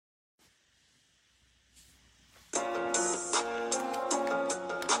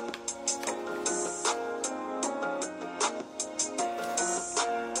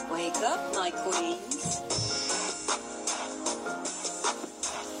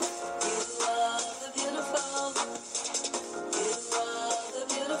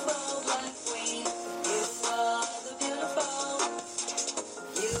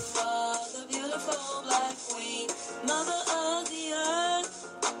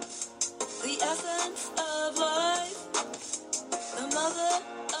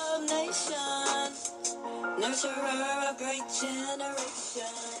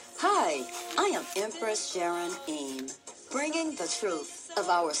Hi, I am Empress Sharon, bringing the truth of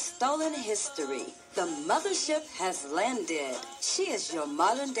our stolen history. The mothership has landed. She is your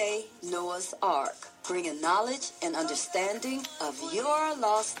modern-day Noah's Ark, bringing knowledge and understanding of your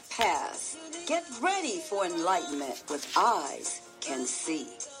lost past. Get ready for enlightenment with eyes can see.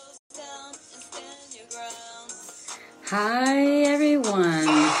 Hi, everyone.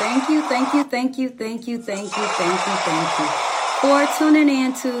 Thank you for tuning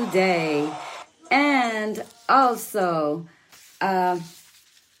in today. And also,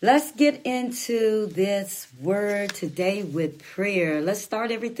 let's get into this word today with prayer. Let's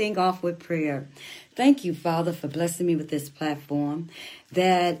start everything off with prayer. Thank you, Father, for blessing me with this platform,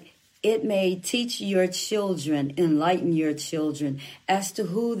 that it may teach your children, enlighten your children as to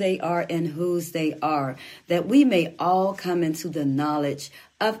who they are and whose they are, that we may all come into the knowledge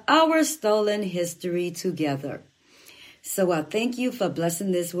of our stolen history together. So I thank you for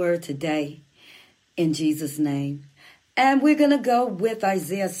blessing this word today in Jesus' name. And we're going to go with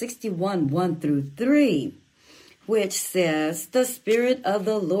Isaiah 61, 1-3, which says, "The Spirit of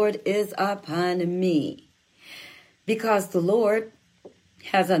the Lord is upon me, because the Lord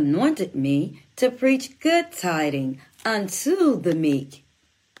has anointed me to preach good tidings unto the meek.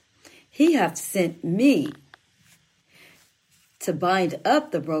 He hath sent me to bind up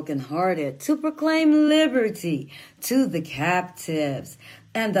the brokenhearted, to proclaim liberty to the captives,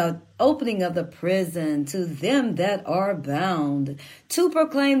 and the opening of the prison to them that are bound, to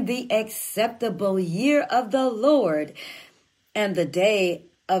proclaim the acceptable year of the Lord, and the day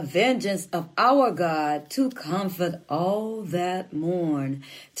of vengeance of our God, to comfort all that mourn,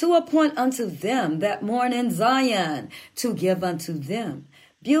 to appoint unto them that mourn in Zion, to give unto them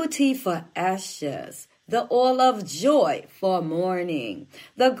beauty for ashes, the oil of joy for mourning,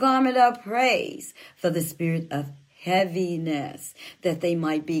 the garment of praise for the spirit of heaviness, that they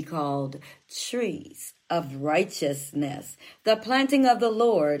might be called trees of righteousness, the planting of the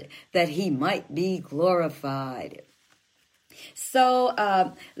Lord, that he might be glorified." So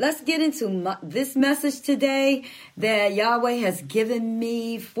let's get into this message today that Yahweh has given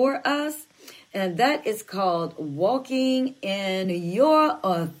me for us, and that is called Walking in Your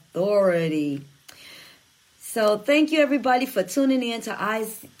Authority. So thank you, everybody, for tuning in to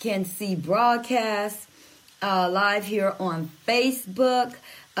Eyes Can See broadcast live here on Facebook.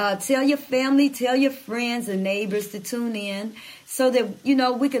 Tell your family, tell your friends and neighbors to tune in so that,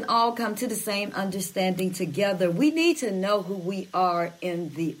 we can all come to the same understanding together. We need to know who we are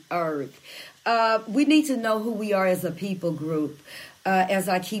in the earth. We need to know who we are as a people group, as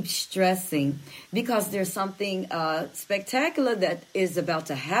I keep stressing, because there's something spectacular that is about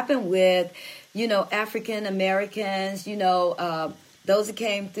to happen with, African Americans, those who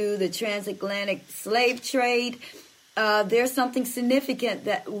came through the transatlantic slave trade. There's something significant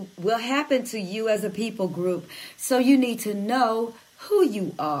that will happen to you as a people group. So you need to know who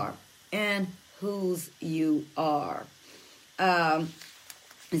you are and whose you are.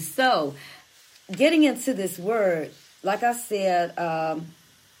 So getting into this word, like I said,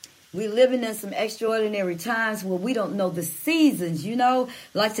 we're living in some extraordinary times where we don't know the seasons,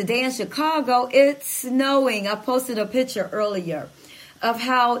 like today in Chicago, it's snowing. I posted a picture earlier of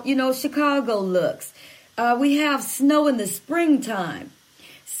how, Chicago looks. We have snow in the springtime.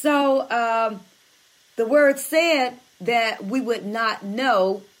 So the word said that we would not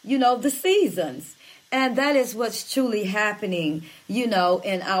know, the seasons. And that is what's truly happening, in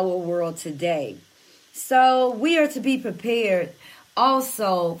our world today. So we are to be prepared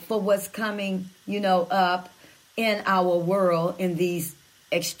also for what's coming, up in our world in these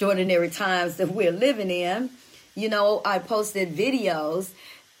extraordinary times that we're living in. I posted videos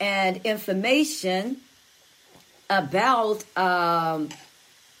and information about the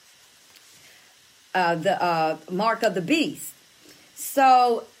mark of the beast.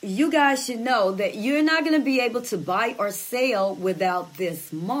 So you guys should know that you're not going to be able to buy or sell without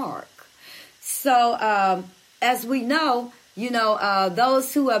this mark. So as we know,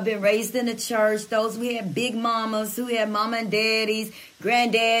 those who have been raised in the church, those who had big mamas, who had mama and daddies,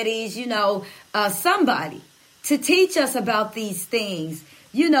 granddaddies, somebody to teach us about these things,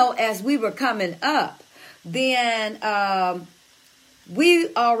 as we were coming up. Then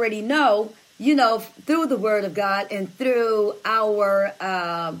we already know, through the word of God and through our,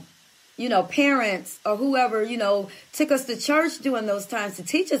 parents or whoever, took us to church during those times to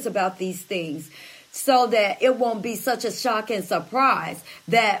teach us about these things, so that it won't be such a shock and surprise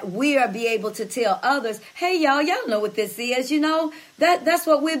that we'll be able to tell others, hey, y'all know what this is. That's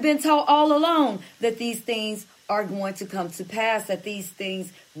what we've been taught all along, that these things are going to come to pass, that these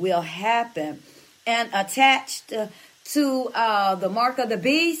things will happen. And attached to the mark of the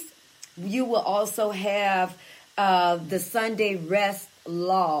beast, you will also have the Sunday rest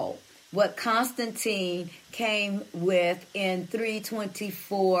law, what Constantine came with in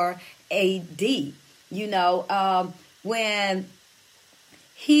 324 AD. When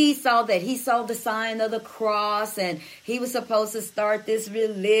he saw the sign of the cross, and he was supposed to start this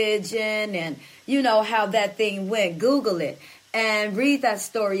religion, and you know how that thing went. Google it and read that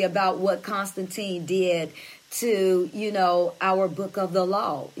story about what Constantine did to, our book of the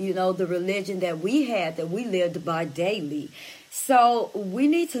law, the religion that we had, that we lived by daily. So we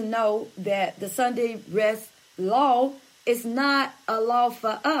need to know that the Sunday rest law is not a law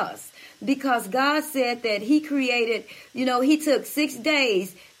for us, because God said that he created, he took 6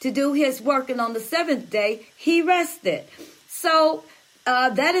 days to do his work, and on the seventh day, he rested. So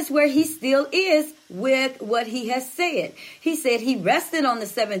that is where he still is with what he has said. He said he rested on the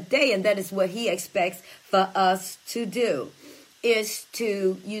seventh day, and that is what he expects for us to do, is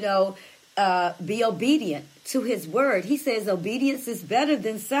to, be obedient to his word. He says obedience is better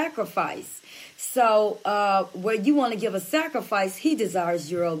than sacrifice. So where you want to give a sacrifice, he desires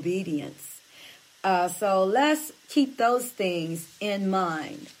your obedience. So let's keep those things in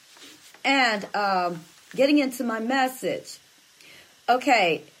mind. And getting into my message.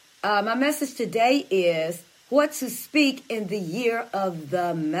 Okay, my message today is what to speak in the year of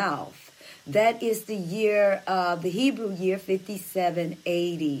the mouth. That is the year, the Hebrew year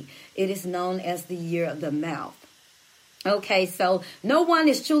 5780. It is known as the year of the mouth. Okay, so no one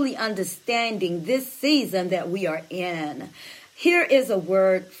is truly understanding this season that we are in. Here is a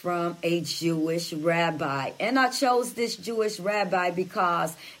word from a Jewish rabbi. And I chose this Jewish rabbi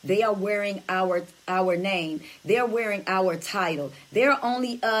because they are wearing our name. They're wearing our title. They're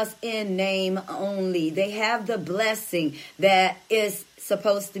only us in name only. They have the blessing that is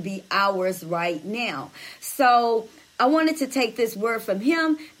supposed to be ours right now. So I wanted to take this word from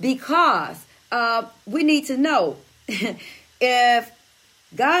him because we need to know if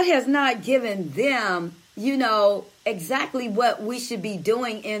God has not given them, exactly what we should be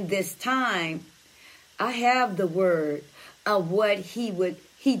doing in this time. I have the word of what he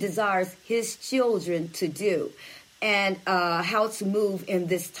desires his children to do, and how to move in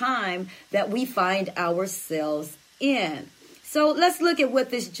this time that we find ourselves in. So let's look at what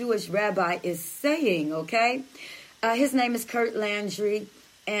this Jewish rabbi is saying, okay? His name is Kurt Landry,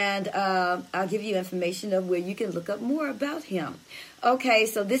 and I'll give you information of where you can look up more about him. Okay,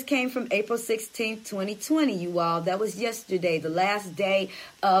 so this came from April 16th, 2020, you all. That was yesterday, the last day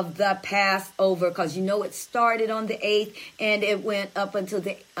of the Passover, because it started on the 8th and it went up until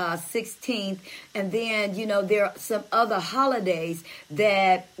the 16th. And then, there are some other holidays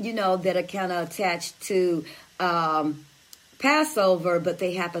that, that are kind of attached to Passover, but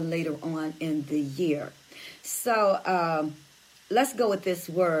they happen later on in the year. So let's go with this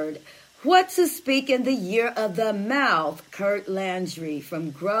word. What to speak in the year of the mouth. Kurt Landry from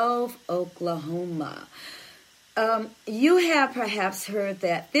Grove, Oklahoma. You have perhaps heard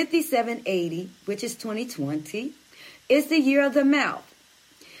that 5780, which is 2020, is the year of the mouth.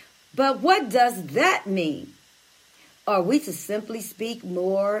 But what does that mean? Are we to simply speak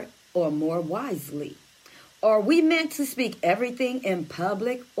more or more wisely? Are we meant to speak everything in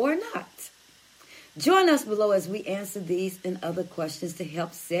public or not? Join us below as we answer these and other questions to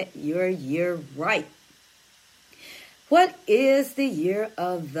help set your year right. What is the year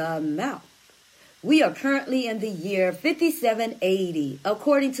of the mouth? We are currently in the year 5780,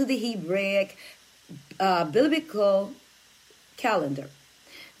 according to the Hebraic biblical calendar.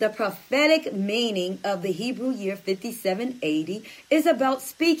 The prophetic meaning of the Hebrew year 5780 is about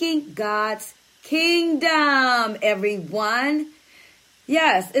speaking God's kingdom, everyone.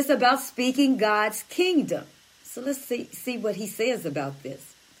 Yes, it's about speaking God's kingdom. So let's see what he says about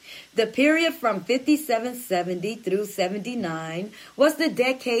this. The period from 5770 through 79 was the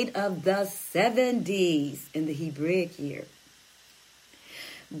decade of the 70s in the Hebraic year.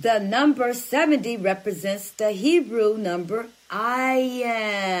 The number 70 represents the Hebrew number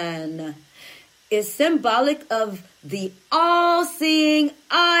ayin. It's symbolic of the all-seeing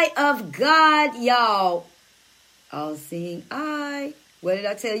eye of God, y'all. All-seeing eye. What did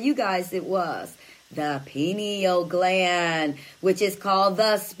I tell you guys it was? The pineal gland, which is called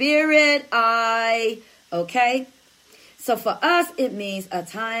the spirit eye. Okay? So for us, it means a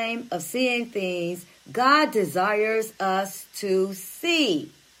time of seeing things God desires us to see.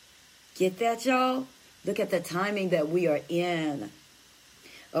 Get that, y'all? Look at the timing that we are in.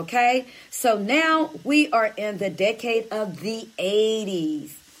 Okay? So now we are in the decade of the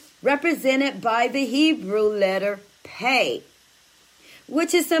 80s, represented by the Hebrew letter Pei.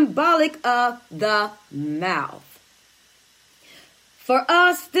 which is symbolic of the mouth. For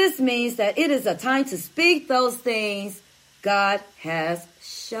us, this means that it is a time to speak those things God has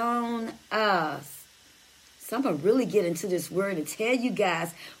shown us. So I'm going to really get into this word and tell you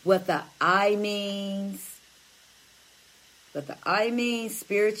guys what the I means. What the I means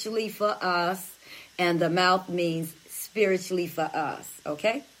spiritually for us, and the mouth means spiritually for us.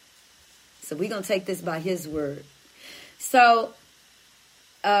 Okay? So we're going to take this by his word. So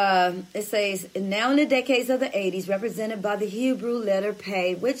it says, now in the decades of the 80s, represented by the Hebrew letter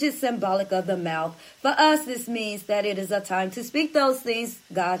Pei, which is symbolic of the mouth. For us, this means that it is a time to speak those things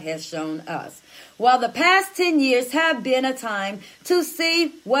God has shown us. While the past 10 years have been a time to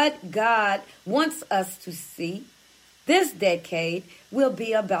see what God wants us to see, this decade will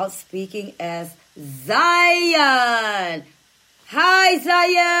be about speaking as Zion. Hi,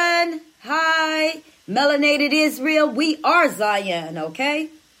 Zion. Hi, melanated Israel. We are Zion, okay?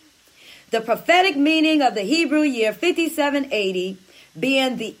 The prophetic meaning of the Hebrew year 5780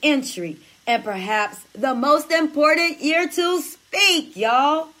 being the entry and perhaps the most important year to speak,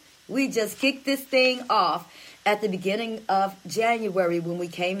 y'all. We just kicked this thing off at the beginning of January when we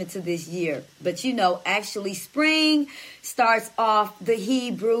came into this year. But you know, actually spring starts off the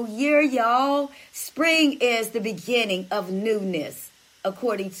Hebrew year, y'all. Spring is the beginning of newness,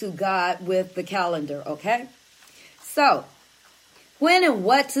 according to God with the calendar, okay? So, when and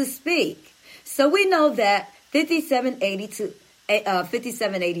what to speak. So we know that 5780 to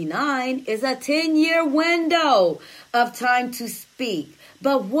 5789 is a 10-year window of time to speak.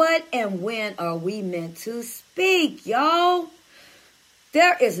 But what and when are we meant to speak, y'all?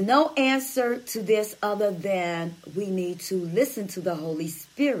 There is no answer to this other than we need to listen to the Holy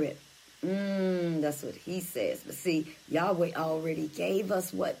Spirit. That's what he says. But see, Yahweh already gave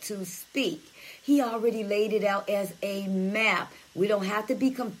us what to speak. He already laid it out as a map. We don't have to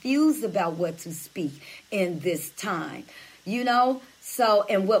be confused about what to speak in this time. You know, so,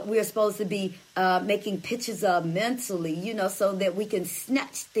 and what we're supposed to be making pictures of mentally, you know, so that we can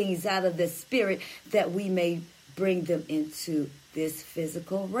snatch things out of the spirit that we may bring them into this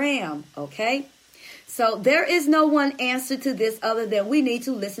physical realm, okay? So there is no one answer to this other than we need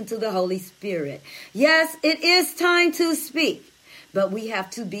to listen to the Holy Spirit. Yes, it is time to speak, but we have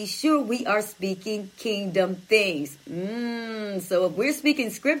to be sure we are speaking kingdom things. So if we're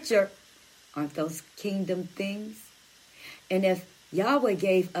speaking scripture, aren't those kingdom things? And if Yahweh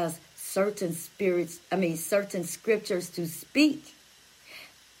gave us certain scriptures to speak,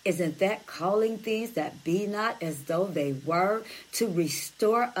 isn't that calling things that be not as though they were, to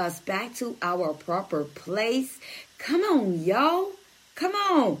restore us back to our proper place? Come on, y'all. Come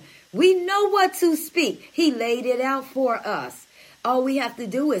on. We know what to speak. He laid it out for us. All we have to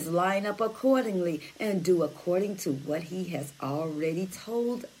do is line up accordingly and do according to what he has already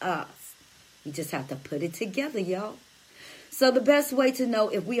told us. We just have to put it together, y'all. So the best way to know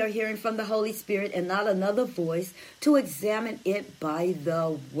if we are hearing from the Holy Spirit and not another voice, to examine it by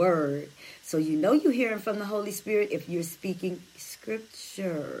the word. So you know you're hearing from the Holy Spirit if you're speaking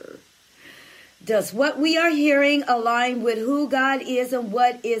scripture. Does what we are hearing align with who God is and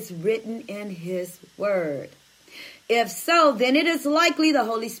what is written in his word? If so, then it is likely the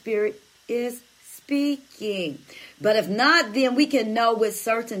Holy Spirit is speaking. But if not, then we can know with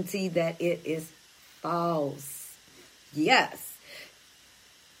certainty that it is false. Yes.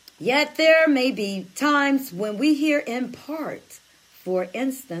 Yet there may be times when we hear in part. For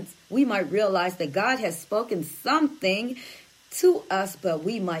instance, we might realize that God has spoken something to us, but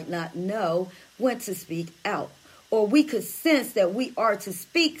we might not know when to speak out. Or we could sense that we are to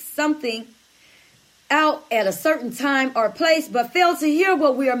speak something out at a certain time or place, but fail to hear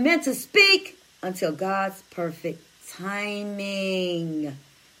what we are meant to speak until God's perfect timing.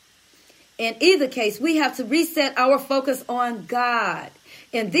 In either case, we have to reset our focus on God.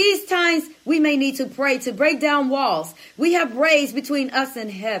 In these times, we may need to pray to break down walls we have raised between us and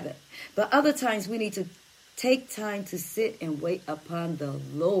heaven. But other times, we need to take time to sit and wait upon the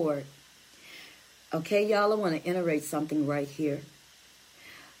Lord. Okay, y'all, I want to iterate something right here.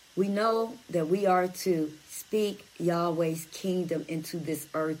 We know that we are to speak Yahweh's kingdom into this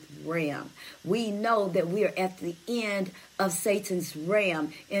earth realm. We know that we are at the end of Satan's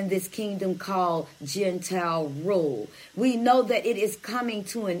realm in this kingdom called Gentile rule. We know that it is coming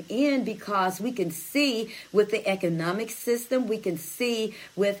to an end because we can see with the economic system, we can see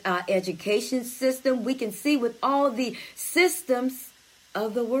with our education system, we can see with all the systems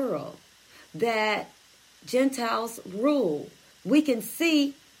of the world that Gentiles rule. We can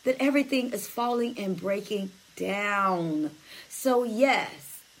see that everything is falling and breaking down. So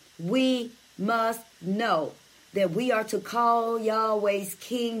yes, we must know that we are to call Yahweh's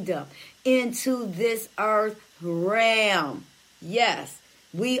kingdom into this earth realm. Yes,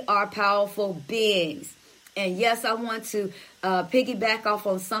 we are powerful beings. And yes, I want to piggyback off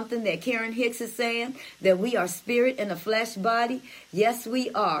on something that Karen Hicks is saying, that we are spirit in a flesh body. Yes, we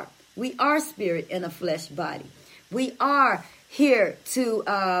are. We are spirit in a flesh body. We are here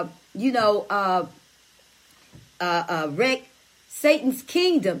to, wreak Satan's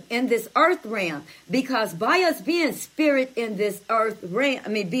kingdom in this earth realm, because by us being spirit in this earth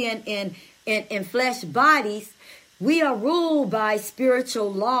realm, being in flesh bodies, we are ruled by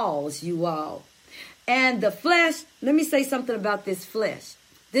spiritual laws, you all. And the flesh, let me say something about this flesh.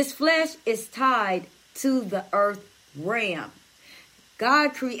 This flesh is tied to the earth realm.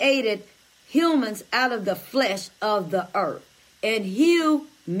 God created humans out of the flesh of the earth. And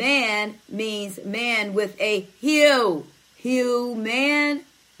man means man with a hue. Human.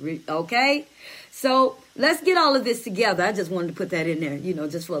 Okay? So let's get all of this together. I just wanted to put that in there,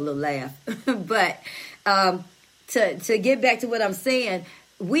 just for a little laugh. But to get back to what I'm saying,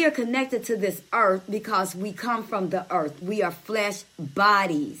 we are connected to this earth because we come from the earth. We are flesh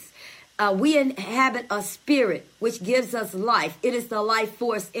bodies. We inhabit a spirit which gives us life. It is the life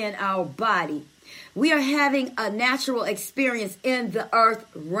force in our body. We are having a natural experience in the earth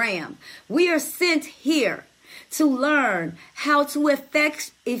realm. We are sent here to learn how to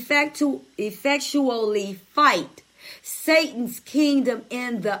effectually fight Satan's kingdom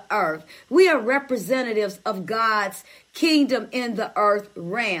in the earth. We are representatives of God's kingdom in the earth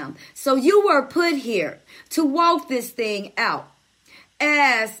realm. So you were put here to walk this thing out.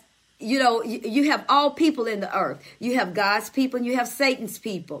 As you have all people in the earth. You have God's people and you have Satan's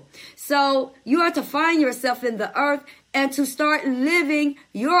people. So you are to find yourself in the earth and to start living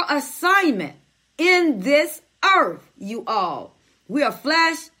your assignment in this earth, you all. We are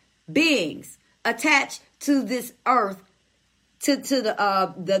flesh beings attached to this earth, to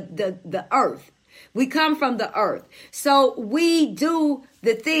the earth. We come from the earth. So we do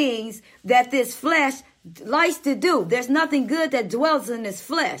the things that this flesh likes to do. There's nothing good that dwells in this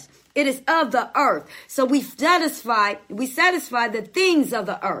flesh. It is of the earth. So we satisfy the things of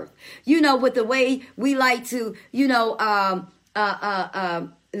the earth. With the way we like to, live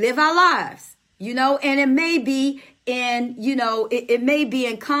our lives. And it may be it may be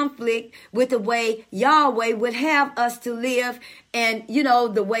in conflict with the way Yahweh would have us to live, and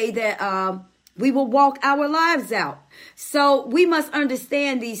the way that we will walk our lives out. So we must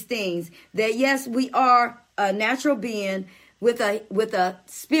understand these things, that yes, we are a natural being with a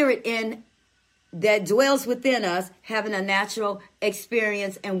spirit that dwells within us, having a natural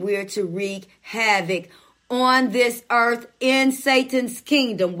experience, and we're to wreak havoc on this earth in Satan's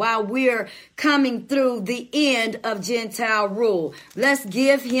kingdom while we're coming through the end of Gentile rule. Let's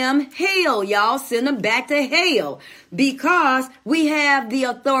give him hell, y'all. Send him back to hell, because we have the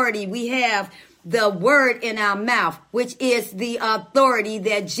authority. We have the word in our mouth, which is the authority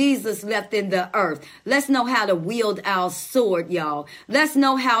that Jesus left in the earth. Let's know how to wield our sword, y'all. Let's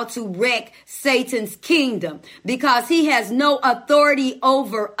know how to wreck Satan's kingdom, because he has no authority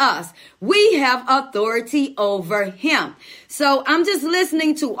over us. We have authority over him. So I'm just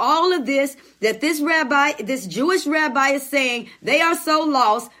listening to all of this, that this Jewish rabbi is saying. They are so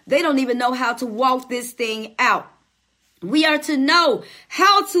lost, they don't even know how to walk this thing out. We are to know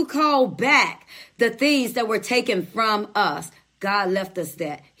how to call back the things that were taken from us. God left us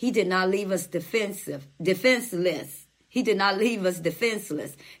that. He did not leave us defenseless. He did not leave us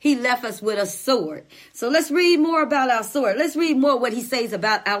defenseless. He left us with a sword. So let's read more about our sword. Let's read more what he says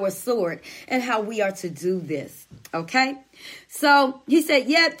about our sword and how we are to do this. Okay? So he said,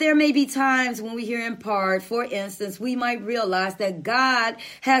 yet there may be times when we hear in part. For instance, we might realize that God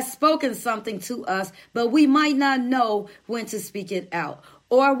has spoken something to us, but we might not know when to speak it out.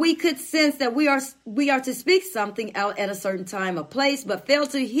 Or we could sense that we are to speak something out at a certain time or place, but fail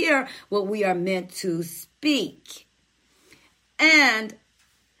to hear what we are meant to speak. And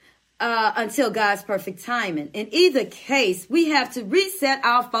until God's perfect timing. In either case, we have to reset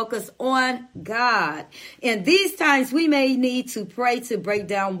our focus on God. In these times, we may need to pray to break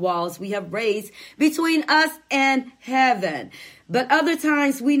down walls we have raised between us and heaven. But other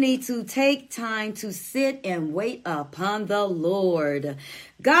times, we need to take time to sit and wait upon the Lord.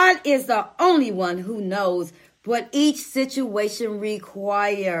 God is the only one who knows what each situation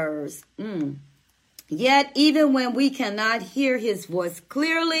requires. Yet, even when we cannot hear his voice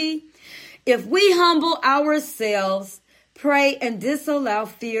clearly, if we humble ourselves, pray, and disallow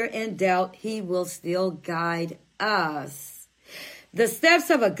fear and doubt, he will still guide us. The steps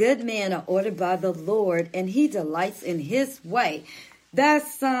of a good man are ordered by the Lord, and he delights in his way.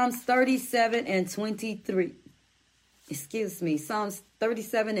 That's Psalms 37 and 23. Psalms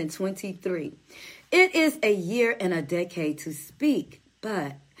 37 and 23. It is a year and a decade to speak,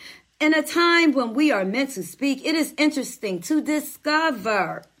 but in a time when we are meant to speak, it is interesting to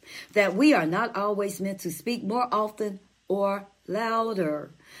discover that we are not always meant to speak more often or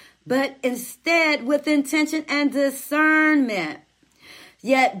louder, but instead with intention and discernment.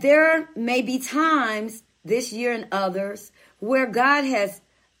 Yet there may be times this year and others where God has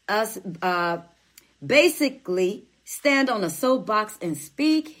us basically stand on a soapbox and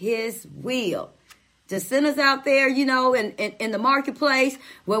speak his will. Just send us out there, in the marketplace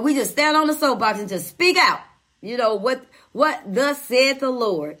where we just stand on the soapbox and just speak out. What thus said the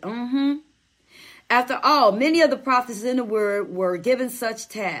Lord. After all, many of the prophets in the word were given such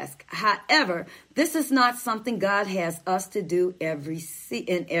tasks. However, this is not something God has us to do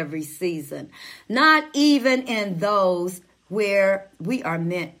in every season. Not even in those where we are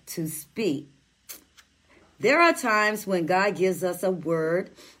meant to speak. There are times when God gives us a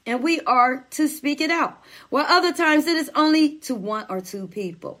word and we are to speak it out, while other times it is only to one or two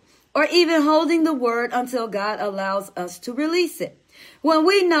people, or even holding the word until God allows us to release it. When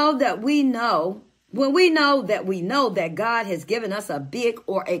we know that God has given us a big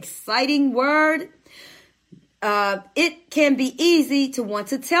or exciting word, it can be easy to want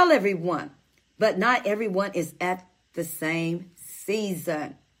to tell everyone, but not everyone is at the same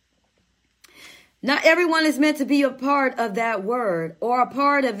season. Not everyone is meant to be a part of that word or a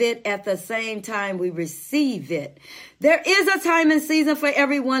part of it at the same time we receive it. There is a time and season for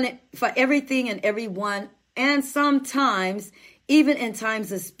everyone, for everything and everyone. And sometimes, even in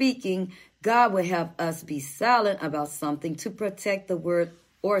times of speaking, God will have us be silent about something to protect the word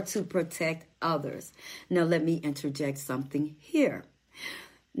or to protect others. Now, let me interject something here.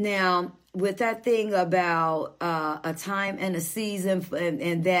 Now, with that thing about a time and a season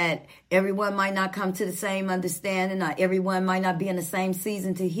and that everyone might not come to the same understanding, not everyone might not be in the same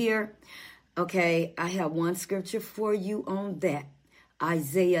season to hear. Okay, I have one scripture for you on that.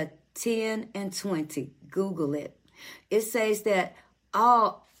 Isaiah 10 and 20. Google it. It says that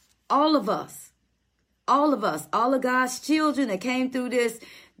all of God's children that came through this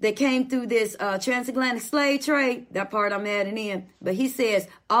transatlantic slave trade, that part I'm adding in, but he says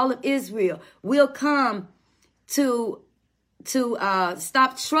all of Israel will come to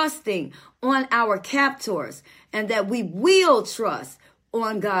stop trusting on our captors and that we will trust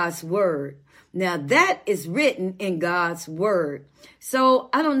on God's word. Now that is written in God's word. So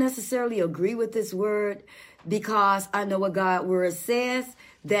I don't necessarily agree with this word because I know what God's word says,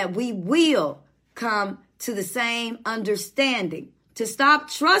 that we will come to the same understanding, to stop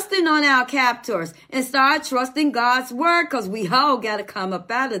trusting on our captors and start trusting God's word, because we all got to come up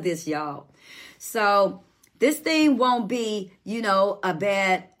out of this, y'all. So this thing won't be, a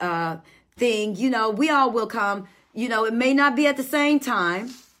bad thing. We all will come. It may not be at the same time.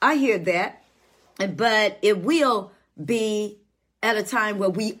 I hear that. But it will be at a time where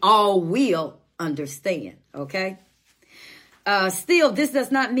we all will understand. Okay? Still, this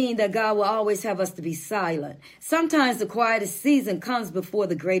does not mean that God will always have us to be silent. Sometimes the quietest season comes before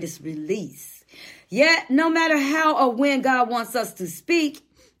the greatest release. Yet, no matter how or when God wants us to speak,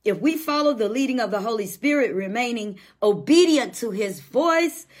 if we follow the leading of the Holy Spirit, remaining obedient to his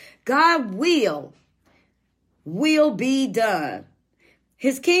voice, God will be done.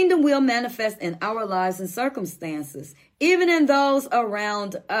 His kingdom will manifest in our lives and circumstances, even in those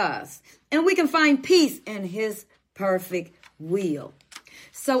around us. And we can find peace in his perfect will.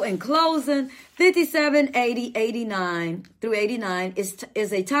 So in closing, 57, 80, 89 through 89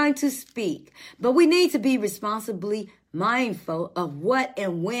 is a time to speak, but we need to be responsibly mindful of what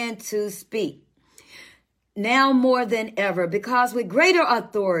and when to speak. Now more than ever, because with greater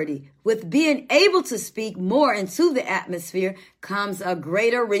authority, with being able to speak more into the atmosphere, comes a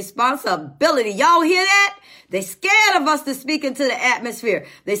greater responsibility. Y'all hear that? They're scared of us to speak into the atmosphere.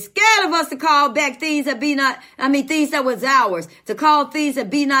 They're scared of us to call back things that things that was ours, to call things that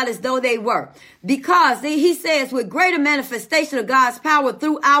be not as though they were. Because he says with greater manifestation of God's power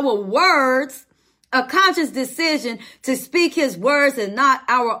through our words, a conscious decision to speak his words and not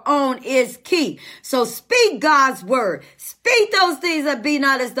our own is key. So speak God's word. Speak those things that be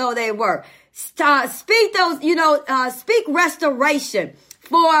not as though they were. Speak those, speak restoration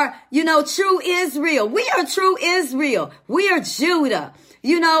for, true Israel. We are true Israel. We are Judah.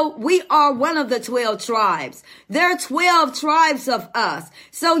 We are one of the 12 tribes. There are 12 tribes of us.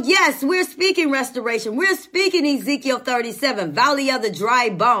 So yes, we're speaking restoration. We're speaking Ezekiel 37, Valley of the Dry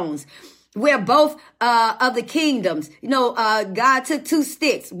Bones. where both of the kingdoms, God took two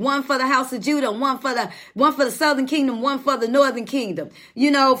sticks, one for the house of Judah, one for the southern kingdom, one for the northern kingdom,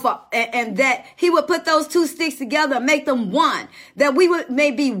 and that he would put those two sticks together and make them one, that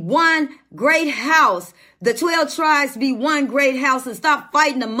may be one great house, the 12 tribes be one great house, and stop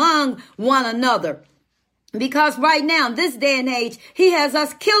fighting among one another. Because right now, in this day and age, he has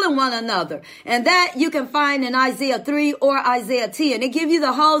us killing one another. And that you can find in Isaiah 3 or Isaiah 10. It gives you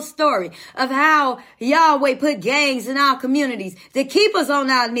the whole story of how Yahweh put gangs in our communities to keep us on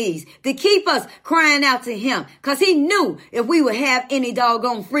our knees, to keep us crying out to him. Because he knew if we would have any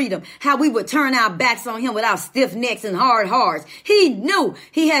doggone freedom, how we would turn our backs on him with our stiff necks and hard hearts. He knew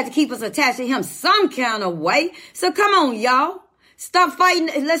he had to keep us attached to him some kind of way. So come on, y'all. Stop fighting.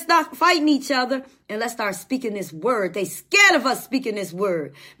 Let's stop fighting each other and let's start speaking this word. They scared of us speaking this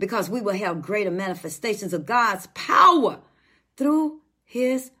word because we will have greater manifestations of God's power through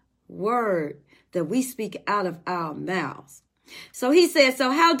his word that we speak out of our mouths. So he says, so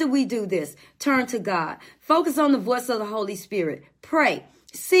how do we do this? Turn to God. Focus on the voice of the Holy Spirit. Pray.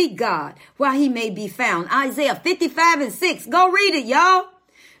 Seek God while he may be found. Isaiah 55:6. Go read it, y'all.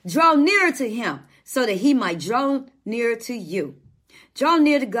 Draw nearer to him so that he might draw nearer to you. Draw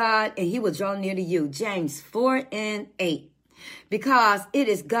near to God and he will draw near to you. James 4:8. Because it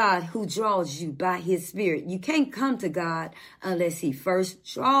is God who draws you by his spirit. You can't come to God unless he first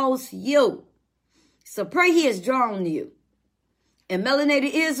draws you. So pray he has drawn you. In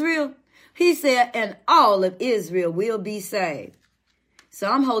melanated Israel, he said, and all of Israel will be saved.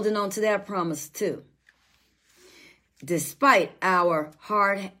 So I'm holding on to that promise too. Despite our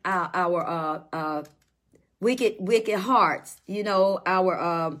wicked hearts,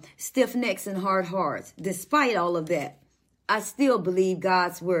 our stiff necks and hard hearts. Despite all of that, I still believe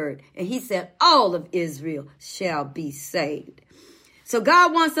God's word. And he said, all of Israel shall be saved. So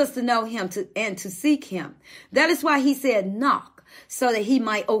God wants us to know him and to seek him. That is why he said, knock, so that he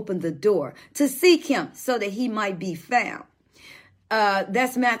might open the door. To seek him, so that he might be found.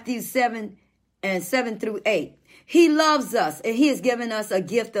 That's Matthew 7:7-8. He loves us, and he has given us a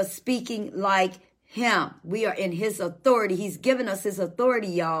gift of speaking like him. We are in his authority. He's given us his authority,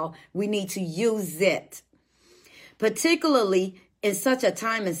 y'all. We need to use it. Particularly in such a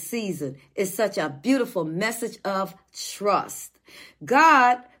time and season, it's such a beautiful message of trust.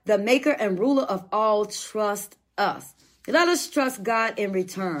 God, the maker and ruler of all, trusts us. Let us trust God in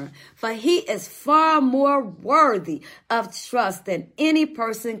return, for he is far more worthy of trust than any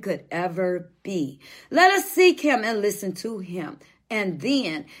person could ever be. Let us seek him and listen to him. And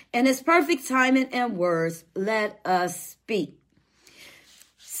then, in his perfect timing and words, let us speak.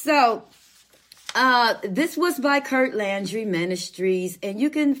 So, this was by Kurt Landry Ministries, and you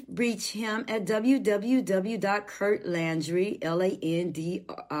can reach him at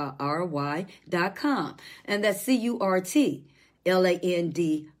www.kurtlandry.com. And that's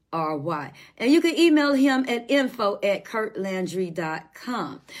CURTLANDRY. And you can email him at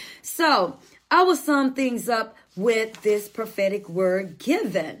info@kurtlandry.com. So, I will sum things up with this prophetic word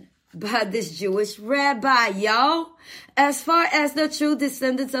given by this Jewish rabbi, y'all. As far as the true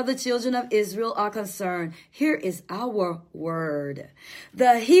descendants of the children of Israel are concerned, here is our word.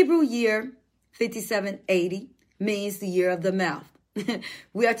 The Hebrew year 5780 means the year of the mouth.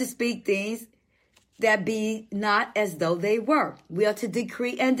 We are to speak things that be not as though they were. We are to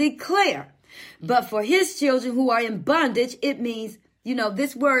decree and declare. But for his children who are in bondage, it means,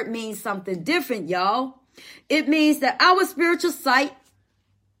 this word means something different, y'all. It means that our spiritual sight,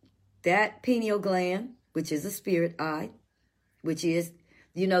 that pineal gland, which is a spirit eye, which is,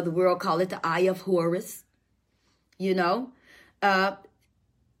 the world call it the eye of Horus, it's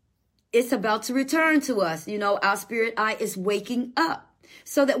about to return to us. Our spirit eye is waking up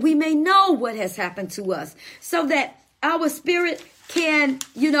so that we may know what has happened to us, so that our spirit can,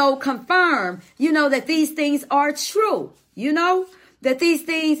 confirm, that these things are true, that these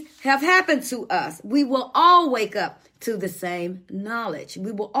things have happened to us. We will all wake up to the same knowledge.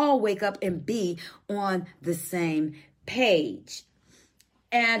 We will all wake up and be on the same page.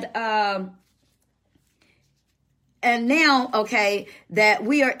 And now, that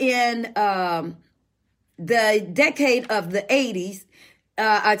we are in the decade of the 80s,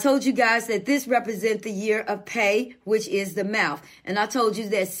 I told you guys that this represents the year of Pei, which is the mouth. And I told you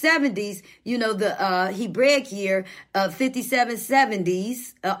that 70s, the Hebraic year of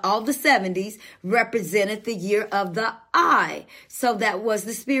 5770s, all the 70s represented the year of the eye. So that was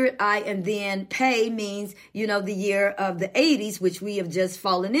the spirit eye. And then Pei means, the year of the 80s, which we have just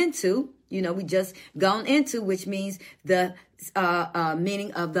fallen into. We just gone into, which means the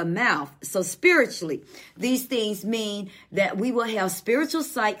meaning of the mouth. So spiritually, these things mean that we will have spiritual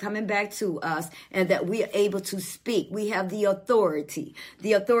sight coming back to us and that we are able to speak. We have the authority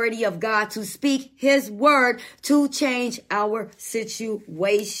of God to speak his word to change our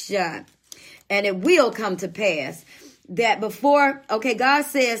situation. And it will come to pass that God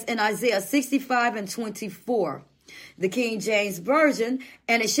says in Isaiah 65:24, the King James Version,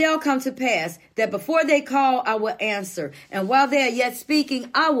 and it shall come to pass that before they call, I will answer. And while they are yet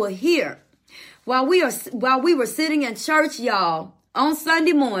speaking, I will hear. While we were sitting in church, y'all, on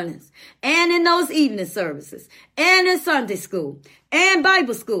Sunday mornings and in those evening services and in Sunday school and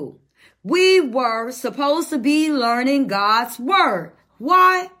Bible school, we were supposed to be learning God's word.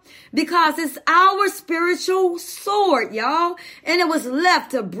 Why? Because it's our spiritual sword, y'all. And it was left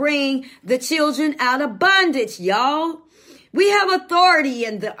to bring the children out of bondage, y'all. We have authority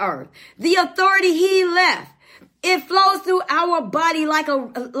in the earth. The authority he left. It flows through our body like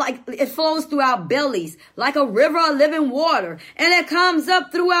it flows through our bellies, like a river of living water. And it comes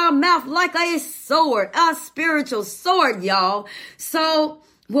up through our mouth like a sword, a spiritual sword, y'all. So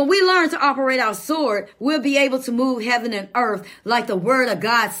when we learn to operate our sword, we'll be able to move heaven and earth like the word of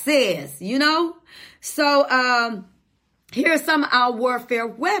God says, So here's some of our warfare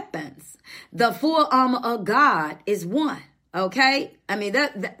weapons. The full armor of God is one. Okay. I mean,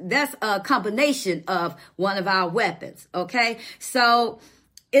 that's a combination of one of our weapons. Okay. So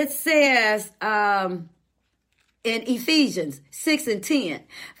it says, in Ephesians 6:10,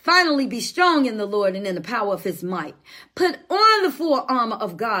 finally be strong in the Lord and in the power of his might. Put on the full armor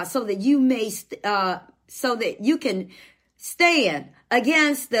of God so that you can stand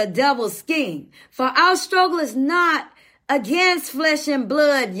against the devil's scheme. For our struggle is not against flesh and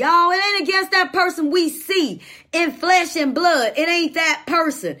blood, y'all. It ain't against that person we see in flesh and blood. It ain't that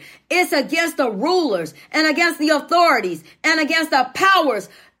person. It's against the rulers and against the authorities and against the powers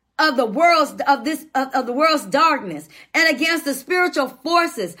of the world's darkness and against the spiritual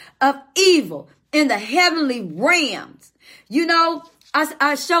forces of evil in the heavenly realms.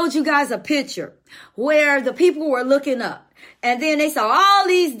 I showed you guys a picture where the people were looking up. And then they saw all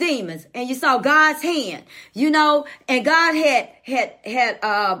these demons, and you saw God's hand, and God had kicked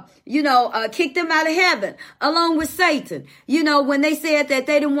them out of heaven along with Satan. When they said that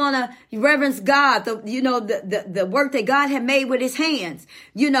they didn't want to reverence God, the work that God had made with his hands,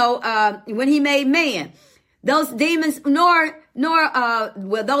 when he made man, those demons,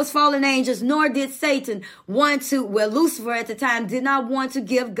 those fallen angels, nor did Satan Lucifer at the time did not want to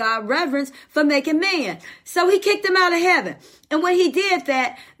give God reverence for making man. So he kicked them out of heaven. And when he did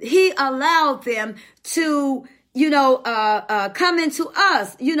that, he allowed them to, come into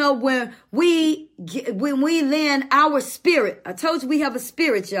us, when we lend our spirit. I told you we have a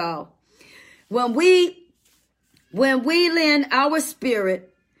spirit, y'all. When we lend our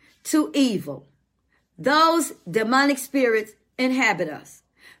spirit to evil, those demonic spirits inhabit us.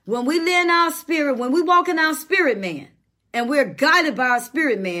 When we lend our spirit, when we walk in our spirit man, and we're guided by our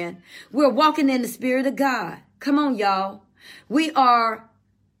spirit man, we're walking in the spirit of God. Come on, y'all. I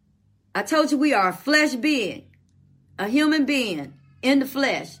told you we are a flesh being, a human being in the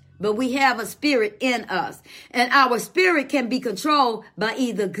flesh, but we have a spirit in us. And our spirit can be controlled by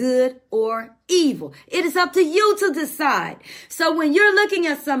either good or evil. It is up to you to decide. So when you're looking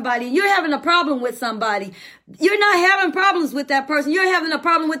at somebody, you're having a problem with somebody, you're not having problems with that person. You're having a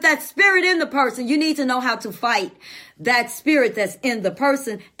problem with that spirit in the person. You need to know how to fight that spirit that's in the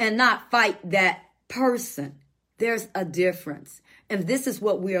person and not fight that person. There's a difference. And this is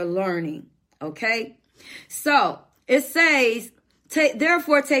what we are learning. Okay. So it says,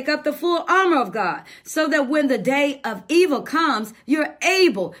 therefore, take up the full armor of God so that when the day of evil comes, you're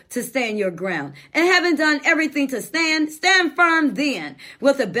able to stand your ground. And having done everything to stand firm then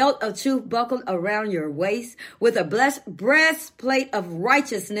with a belt of truth buckled around your waist, with a breastplate of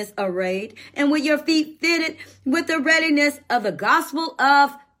righteousness arrayed, and with your feet fitted with the readiness of the gospel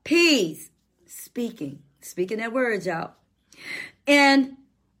of peace. Speaking that word, y'all. In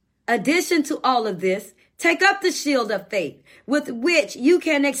addition to all of this, take up the shield of faith, with which you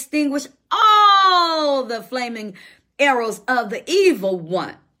can extinguish all the flaming arrows of the evil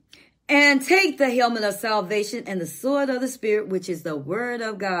one. And take the helmet of salvation and the sword of the Spirit, which is the word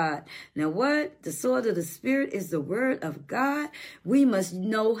of God. Now what? The sword of the Spirit is the word of God. We must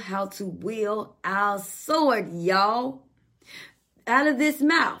know how to wield our sword, y'all. Out of this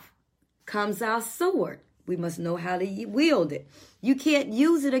mouth comes our sword. We must know how to wield it. You can't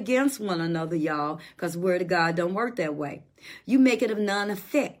use it against one another, y'all, because the word of God don't work that way. You make it of none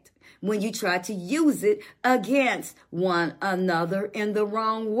effect when you try to use it against one another in the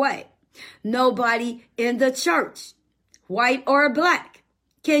wrong way. Nobody in the church, white or black,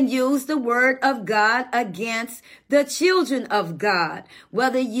 can use the word of God against the children of God.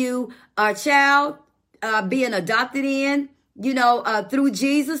 Whether you are a child being adopted in, through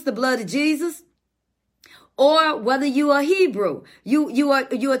Jesus, the blood of Jesus, or whether you are Hebrew, you are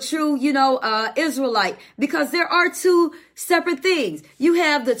a true, Israelite, because there are two separate things. You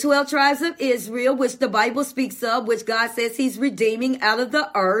have the 12 tribes of Israel, which the Bible speaks of, which God says he's redeeming out of the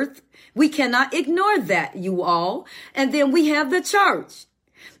earth. We cannot ignore that, you all. And then we have the church.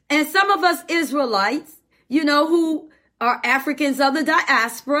 And some of us Israelites, who are Africans of the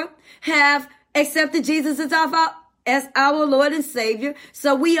diaspora, have accepted Jesus as our Lord and Savior.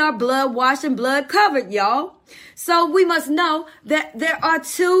 So we are blood washed and blood covered, y'all. So we must know that there are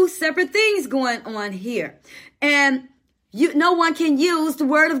two separate things going on here. And no one can use the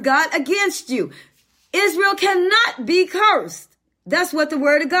word of God against you. Israel cannot be cursed. That's what the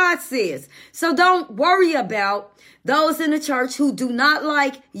word of God says. So don't worry about those in the church who do not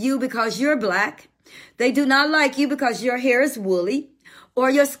like you because you're black. They do not like you because your hair is woolly or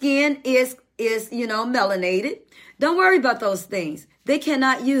your skin is melanated. Don't worry about those things. They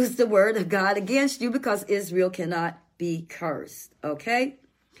cannot use the word of God against you because Israel cannot be cursed. Okay?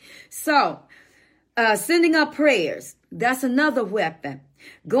 So, sending up prayers. That's another weapon.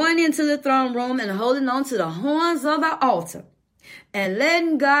 Going into the throne room and holding on to the horns of the altar and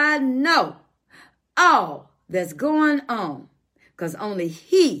letting God know all that's going on. Because only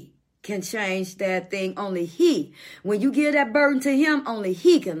he can change that thing. Only he. When you give that burden to him, only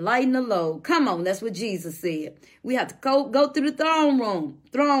he can lighten the load. Come on, that's what Jesus said. We have to go through the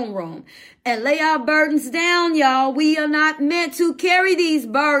throne room and lay our burdens down, y'all. We are not meant to carry these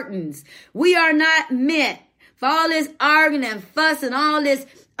burdens. We are not meant for all this arguing and fussing, all this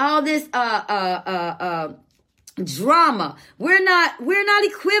drama. We're not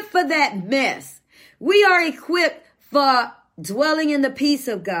equipped for that mess. We are equipped for dwelling in the peace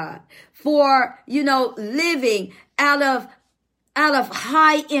of God, for, living out of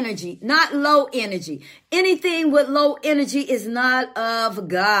high energy, not low energy. Anything with low energy is not of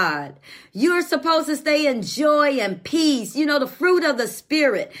God. You're supposed to stay in joy and peace, the fruit of the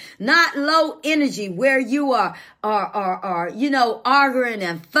Spirit, not low energy where you are arguing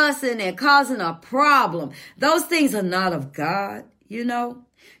and fussing and causing a problem. Those things are not of God,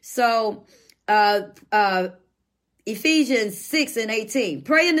 So, Ephesians 6:18,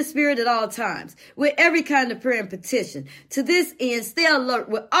 pray in the Spirit at all times, with every kind of prayer and petition. To this end, stay alert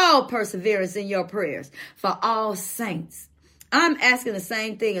with all perseverance in your prayers for all saints. I'm asking the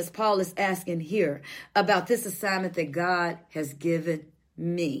same thing as Paul is asking here about this assignment that God has given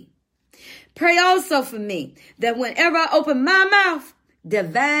me. Pray also for me that whenever I open my mouth,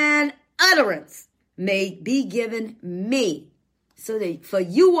 divine utterance may be given me. So that for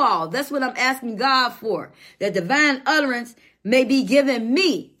you all, that's what I'm asking God for, that divine utterance may be given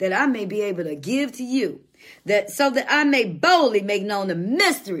me, that I may be able to give to you, so that I may boldly make known the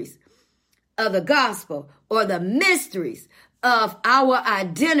mysteries of the gospel, or the mysteries of our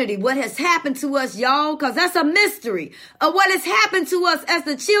identity, what has happened to us, y'all, because that's a mystery of what has happened to us as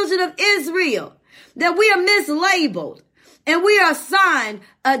the children of Israel, that we are mislabeled and we are assigned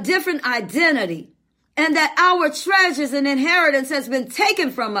a different identity. And that our treasures and inheritance has been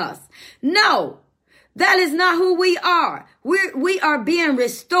taken from us. No, that is not who we are. We are being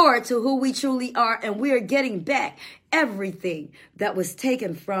restored to who we truly are. And we are getting back everything that was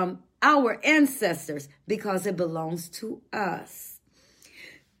taken from our ancestors because it belongs to us.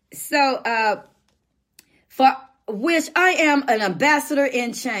 So, for which I am an ambassador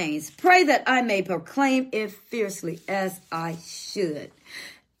in chains, pray that I may proclaim it fiercely as I should.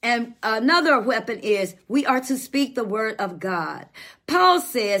 And another weapon is we are to speak the word of God. Paul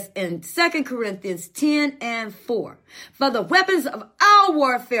says in 2 Corinthians 10:4, for the weapons of our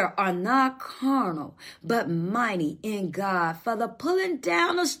warfare are not carnal, but mighty in God for the pulling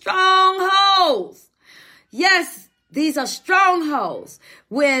down of strongholds. Yes, these are strongholds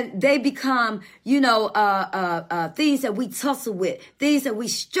when they become, things that we tussle with, things that we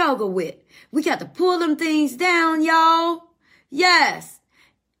struggle with. We got to pull them things down, y'all. Yes.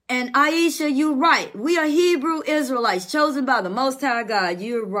 And Aisha, you're right. We are Hebrew Israelites chosen by the Most High God.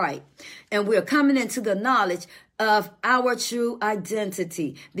 You're right. And we're coming into the knowledge of our true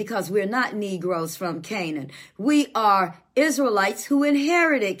identity because we're not Negroes from Canaan. We are Israelites who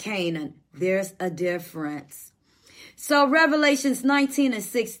inherited Canaan. There's a difference. So Revelations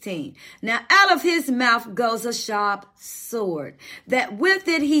 19:16. Now out of his mouth goes a sharp sword, that with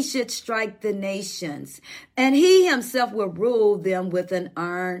it he should strike the nations, and he himself will rule them with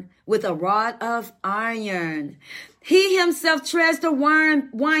a rod of iron. He himself treads the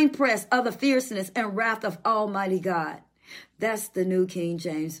winepress of the fierceness and wrath of Almighty God. That's the New King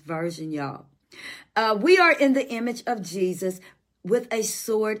James Version, y'all. We are in the image of Jesus with a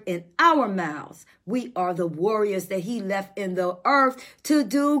sword in our mouths. We are the warriors that he left in the earth to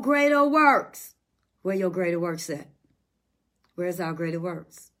do greater works. Where your greater works at? Where's our greater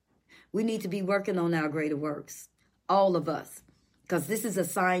works? We need to be working on our greater works. All of us. Because this is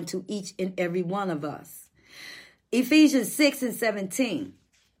assigned to each and every one of us. Ephesians 6:17.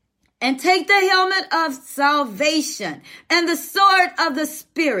 And take the helmet of salvation and the sword of the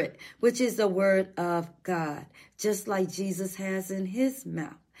Spirit, which is the word of God, just like Jesus has in his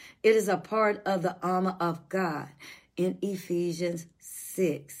mouth. It is a part of the armor of God in Ephesians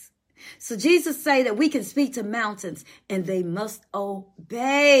 6. So Jesus say that we can speak to mountains and they must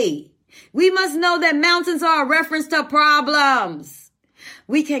obey. We must know that mountains are a reference to problems.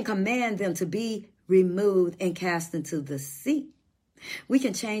 We can command them to be removed and cast into the sea. We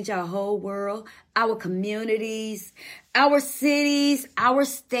can change our whole world, our communities, our cities, our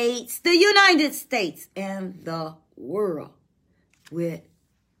states, the United States, and the world with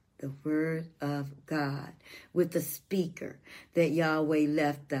the word of God, with the speaker that Yahweh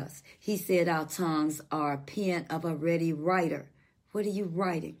left us. He said our tongues are a pen of a ready writer. What are you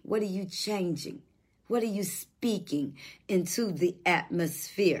writing? What are you changing? What are you speaking into the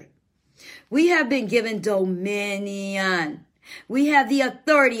atmosphere? We have been given dominion. We have the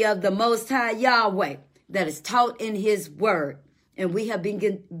authority of the Most High Yahweh that is taught in his word. And we have been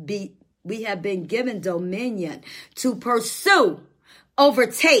given dominion to pursue,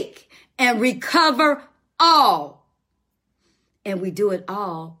 overtake, and recover all. And we do it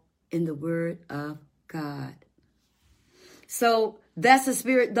all in the word of God. So that's a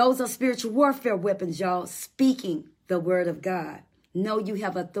spirit. Those are spiritual warfare weapons, y'all. Speaking the word of God. Know you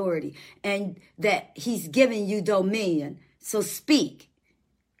have authority and that he's giving you dominion. So speak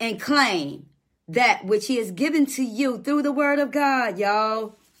and claim that which he has given to you through the word of God,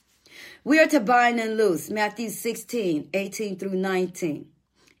 y'all. We are to bind and loose. Matthew 16:18-19.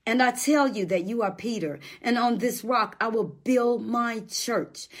 And I tell you that you are Peter, and on this rock I will build my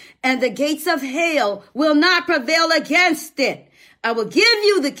church, and the gates of hell will not prevail against it. I will give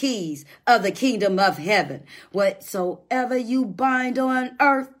you the keys of the kingdom of heaven. Whatsoever you bind on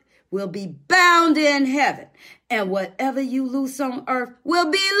earth will be bound in heaven, and whatever you loose on earth will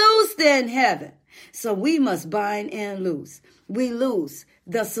be loosed in heaven. So we must bind and loose. We loose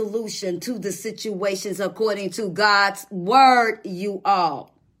the solution to the situations according to God's word, you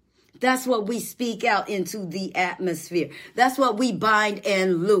all. That's what we speak out into the atmosphere. That's what we bind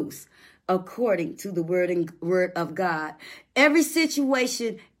and loose according to the word of God. Every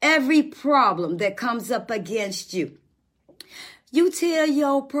situation, every problem that comes up against you, you tell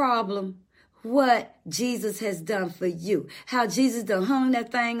your problem what Jesus has done for you. How Jesus done hung that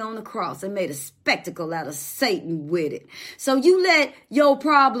thing on the cross and made a spectacle out of Satan with it. So you let your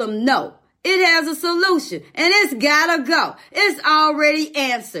problem know it has a solution and it's gotta go. It's already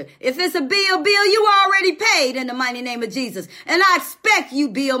answered. If it's a bill, you already paid in the mighty name of Jesus. And I expect you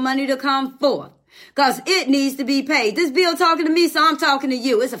bill money to come forth. Because it needs to be paid. This bill talking to me, so I'm talking to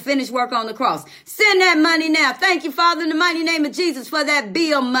you. It's a finished work on the cross. Send that money now. Thank you, Father, in the mighty name of Jesus for that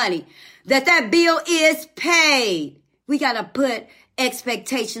bill money. That bill is paid. We got to put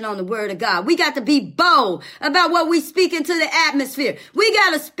expectation on the word of God. We got to be bold about what we speak into the atmosphere. We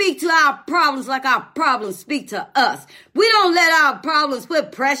got to speak to our problems like our problems speak to us. We don't let our problems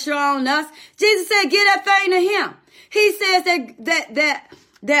put pressure on us. Jesus said, give that thing to him. He says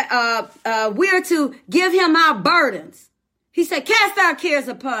that we're to give him our burdens. He said, cast our cares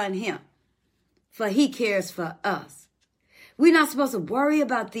upon him, for he cares for us. We're not supposed to worry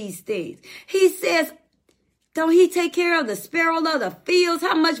about these things. He says, don't he take care of the sparrow of the fields?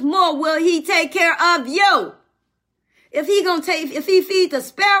 How much more will he take care of you? If he feed the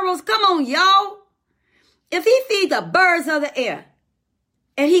sparrows, come on, y'all. If he feed the birds of the air,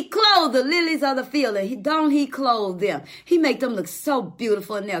 and he clothed the lilies of the field, and don't he clothe them? He make them look so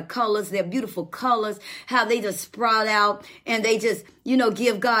beautiful in their colors, their beautiful colors, how they just sprout out, and they just,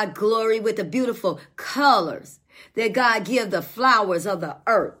 give God glory with the beautiful colors that God give the flowers of the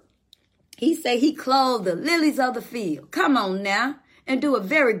earth. He say he clothed the lilies of the field. Come on now, and do a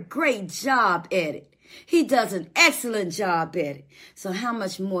very great job at it. He does an excellent job at it. So how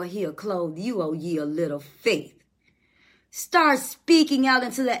much more he'll clothe you, O ye of little faith. Start speaking out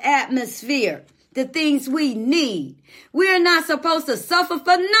into the atmosphere the things we need. We're not supposed to suffer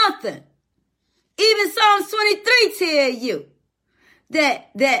for nothing. Even Psalms 23 tell you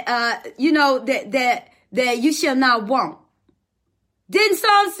that you shall not want. Didn't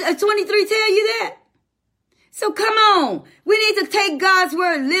Psalms 23 tell you that? So come on. We need to take God's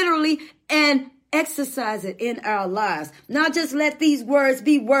word literally and exercise it in our lives. Not just let these words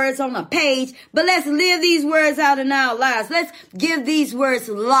be words on a page, but let's live these words out in our lives. Let's give these words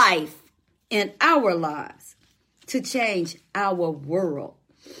life in our lives to change our world.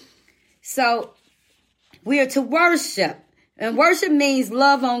 So we are to worship. And worship means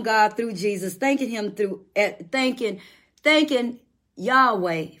love on God through Jesus, thanking him through thanking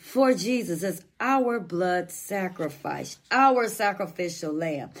Yahweh for Jesus as our blood sacrifice, our sacrificial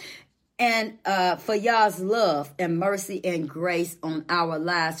lamb. And for Yah's love and mercy and grace on our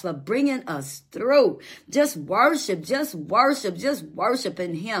lives, for bringing us through. Just worshiping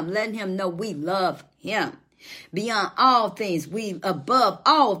him, letting him know we love him. Beyond all things, above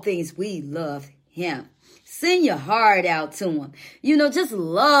all things, we love him. Send your heart out to him. Just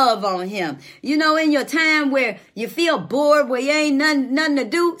love on him. In your time where you feel bored, where you ain't nothing to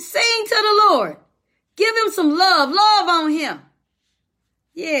do, sing to the Lord. Give him some love. Love on him.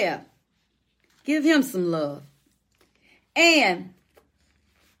 Yeah. Give him some love. And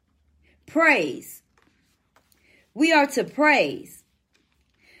praise. We are to praise.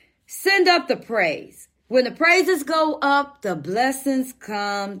 Send up the praise. When the praises go up, the blessings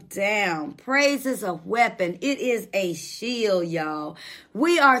come down. Praise is a weapon. It is a shield, y'all.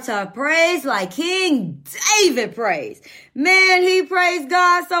 We are to praise like King David praised. Man, he praised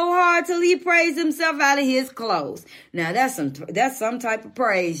God so hard till he praised himself out of his clothes. Now, that's some type of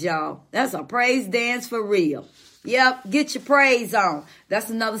praise, y'all. That's a praise dance for real. Yep, get your praise on. That's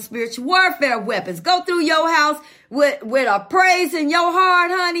another spiritual warfare weapons. Go through your house with a praise in your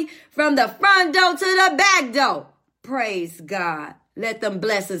heart, honey, from the front door to the back door. Praise God. Let them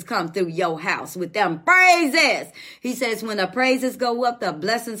blessings come through your house with them praises. He says when the praises go up, the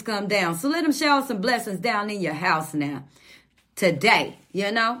blessings come down. So let them shower some blessings down in your house now. Today,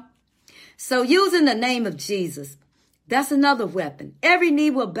 So using the name of Jesus. That's another weapon. Every knee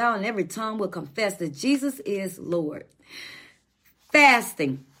will bow and every tongue will confess that Jesus is Lord.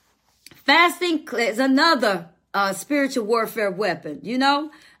 Fasting. Fasting is another spiritual warfare weapon.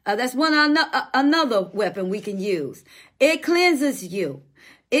 That's another weapon we can use. It cleanses you.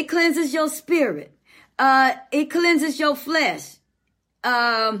 It cleanses your spirit. It cleanses your flesh.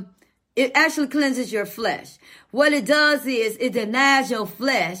 It actually cleanses your flesh. What it does is it denies your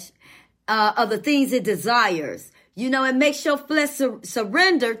flesh of the things it desires. It makes your flesh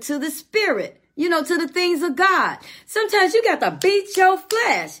surrender to the spirit, to the things of God. Sometimes you got to beat your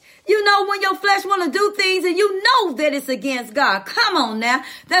flesh. When your flesh want to do things and you know that it's against God. Come on now.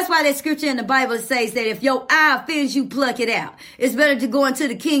 That's why that scripture in the Bible says that if your eye offends you, pluck it out. It's better to go into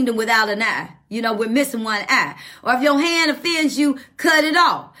the kingdom without an eye. We're missing one eye. Or if your hand offends you, cut it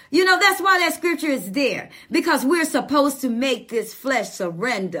off. That's why that scripture is there. Because we're supposed to make this flesh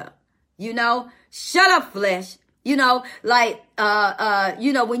surrender. Shut up, flesh. When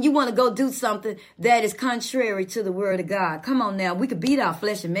you want to go do something that is contrary to the word of God. Come on now. We could beat our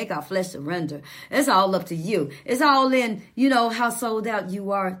flesh and make our flesh surrender. It's all up to you. It's all in, how sold out you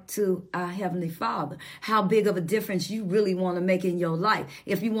are to our Heavenly Father. How big of a difference you really want to make in your life.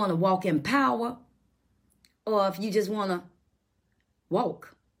 If you want to walk in power or if you just want to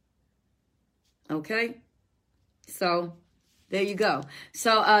walk. Okay? So there you go.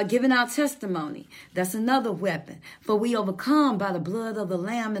 So giving our testimony, that's another weapon. For we overcome by the blood of the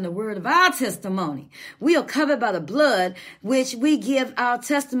Lamb and the word of our testimony. We are covered by the blood, which we give our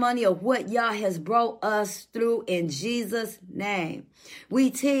testimony of what Yah has brought us through in Jesus' name.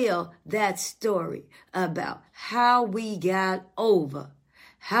 We tell that story about how we got over.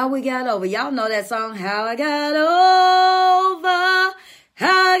 How we got over. Y'all know that song, How I Got Over.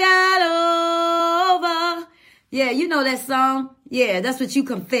 How I got over. Yeah, you know that song. Yeah, that's what you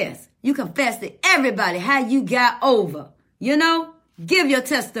confess. You confess to everybody how you got over. Give your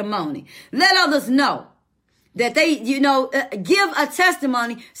testimony. Let others know that they, give a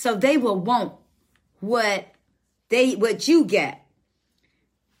testimony so they will want what you got.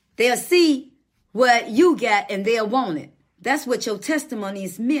 They'll see what you got and they'll want it. That's what your testimony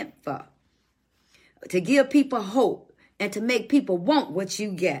is meant for. To give people hope and to make people want what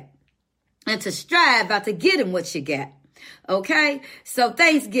you get. And to strive out to get him what you got. Okay? So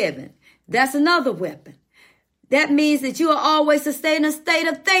Thanksgiving. That's another weapon. That means that you are always to stay in a state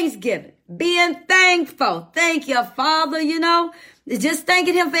of thanksgiving. Being thankful. Thank you, Father, Just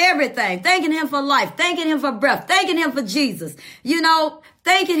thanking him for everything. Thanking him for life. Thanking him for breath. Thanking him for Jesus.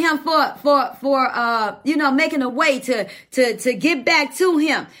 thanking him for making a way to get back to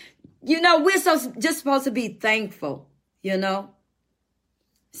him. We're just supposed to be thankful,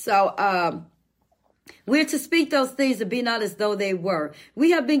 So, we're to speak those things to be not as though they were.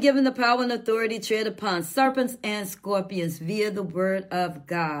 We have been given the power and authority to tread upon serpents and scorpions via the word of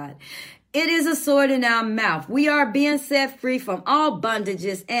God. It is a sword in our mouth. We are being set free from all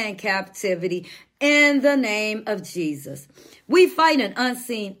bondages and captivity in the name of Jesus. We fight an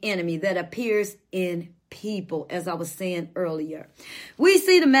unseen enemy that appears in people, as I was saying earlier. We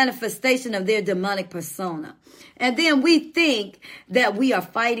see the manifestation of their demonic persona. And then we think that we are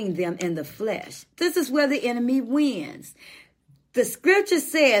fighting them in the flesh. This is where the enemy wins. The scripture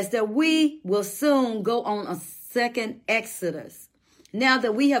says that we will soon go on a second Exodus. Now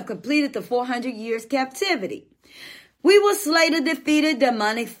that we have completed the 400 years captivity, we will slay the defeated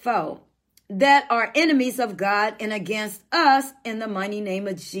demonic foe that are enemies of God and against us in the mighty name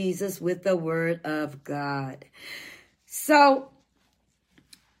of Jesus with the word of God. So,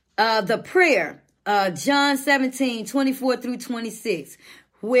 the prayer, John 17:24-26,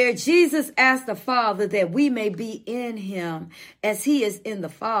 where Jesus asked the Father that we may be in him as he is in the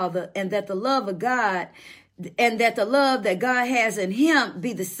Father, and that the love of God and that the love that God has in him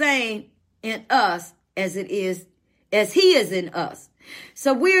be the same in us as he is in us.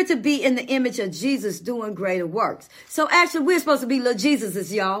 So we're to be in the image of Jesus doing greater works. So actually we're supposed to be little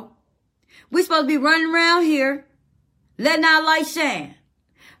Jesuses, y'all. We're supposed to be running around here, letting our light shine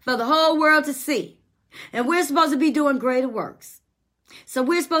for the whole world to see. And we're supposed to be doing greater works. So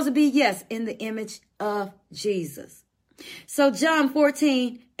we're supposed to be, yes, in the image of Jesus. So John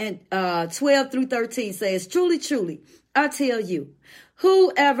 14:12-13 says, truly, truly, I tell you,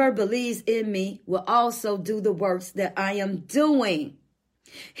 whoever believes in me will also do the works that I am doing.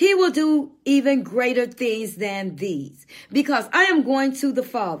 He will do even greater things than these, because I am going to the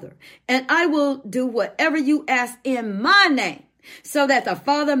Father, and I will do whatever you ask in my name, so that the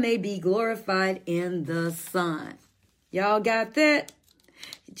Father may be glorified in the Son. Y'all got that?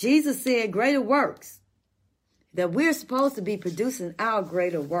 Jesus said greater works, that we're supposed to be producing our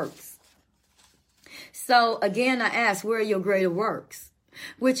greater works. So again, I ask, where are your greater works?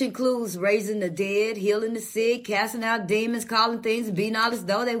 Which includes raising the dead, healing the sick, casting out demons, calling things be not as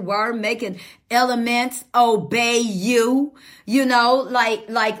though they were, making elements obey you.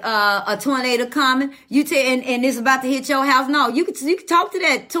 Like a tornado coming. And it's about to hit your house. No, you can talk to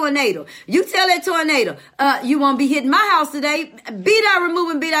that tornado. You tell that tornado, you won't be hitting my house today. Be thou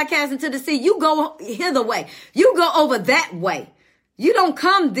removed and be thou cast into the sea. You go hither way. You go over that way. You don't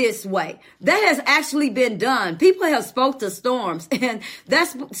come this way. That has actually been done. People have spoke to storms, and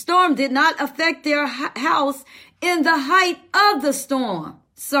that storm did not affect their house in the height of the storm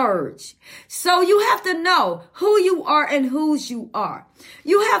surge. So you have to know who you are and whose you are.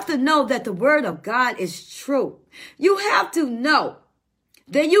 You have to know that the word of God is true. You have to know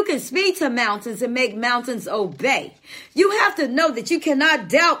that you can speak to mountains and make mountains obey. You have to know that you cannot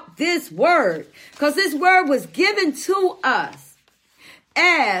doubt this word, because this word was given to us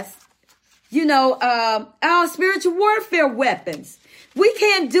as, our spiritual warfare weapons. We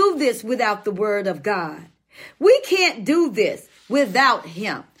can't do this without the word of God. We can't do this without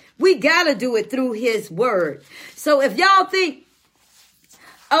him. We got to do it through his word. So if y'all think,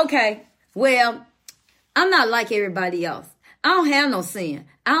 okay, well, I'm not like everybody else. I don't have no sin.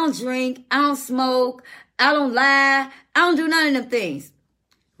 I don't drink. I don't smoke. I don't lie. I don't do none of them things.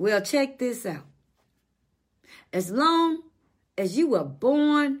 Well, check this out. As long as you were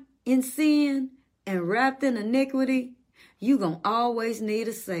born in sin and wrapped in iniquity, you're going to always need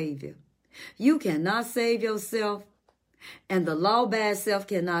a savior. You cannot save yourself, and the law by itself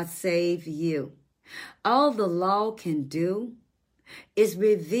cannot save you. All the law can do is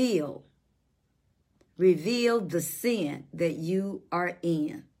reveal the sin that you are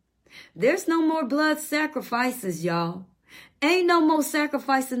in. There's no more blood sacrifices, y'all. Ain't no more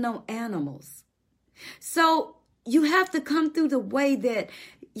sacrificing no animals. So you have to come through the way that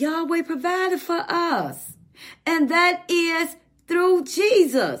Yahweh provided for us. And that is through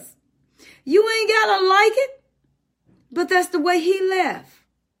Jesus. You ain't got to like it, but that's the way he left.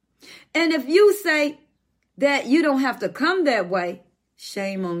 And if you say that you don't have to come that way,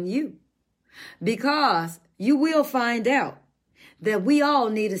 shame on you. Because you will find out that we all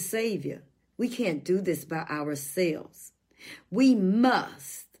need a savior. We can't do this by ourselves. We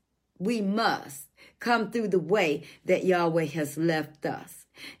must come through the way that Yahweh has left us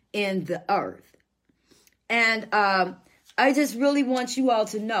in the earth. And I just really want you all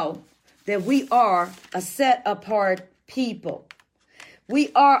to know that we are a set apart people.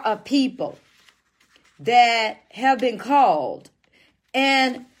 We are a people that have been called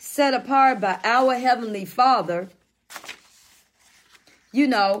and set apart by our Heavenly Father,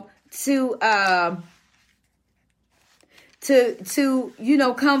 to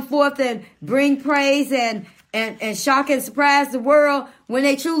come forth and bring praise and shock and surprise the world when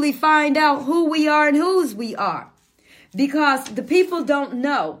they truly find out who we are and whose we are. Because the people don't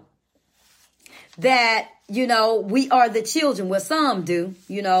know that, we are the children. Well, some do,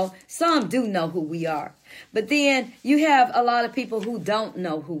 some do know who we are. But then you have a lot of people who don't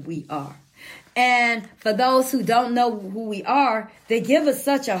know who we are. And for those who don't know who we are, they give us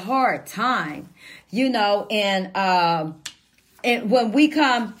such a hard time, and when we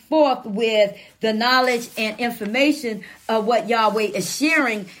come forth with the knowledge and information of what Yahweh is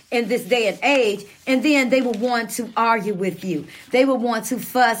sharing in this day and age, and then they will want to argue with you. They will want to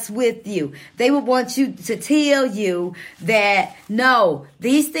fuss with you. They will want you to tell you that, no,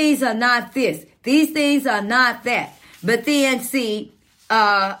 these things are not this. These things are not that. But then, see,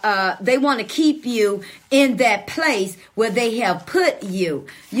 they want to keep you in that place where they have put you.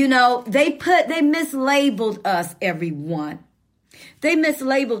 They mislabeled us, everyone. They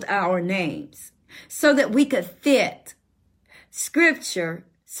mislabeled our names so that we could fit scripture,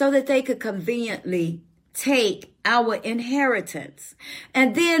 so that they could conveniently take our inheritance.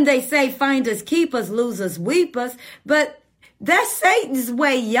 And then they say, find us, keep us, lose us, weep us. But that's Satan's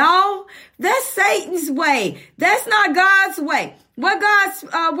way, y'all. That's Satan's way. That's not God's way. What God's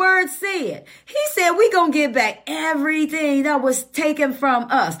word said. He said we're going to get back everything that was taken from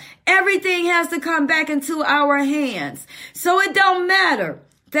us. Everything has to come back into our hands. So it don't matter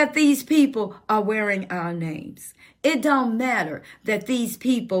that these people are wearing our names. It don't matter that these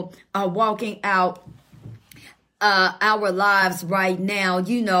people are walking out our lives right now,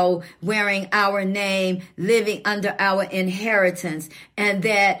 wearing our name, living under our inheritance, and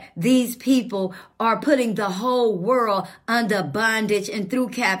that these people are putting the whole world under bondage and through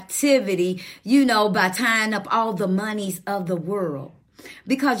captivity, by tying up all the monies of the world.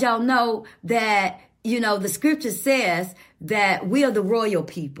 Because y'all know that, the scripture says that we are the royal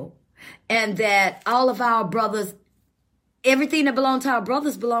people, and that all of our brothers, everything that belongs to our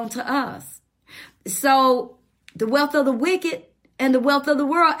brothers belong to us. So the wealth of the wicked and the wealth of the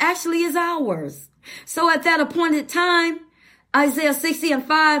world actually is ours. So at that appointed time, Isaiah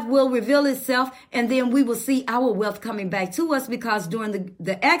 60:5 will reveal itself, and then we will see our wealth coming back to us, because during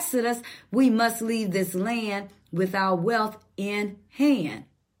the Exodus, we must leave this land with our wealth in hand.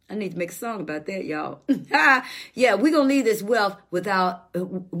 I need to make a song about that, y'all. Yeah, we're going to leave this land with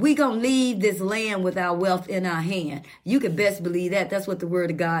our wealth in our hand. You can best believe that. That's what the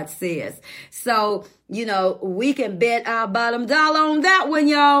word of God says. So, we can bet our bottom dollar on that one,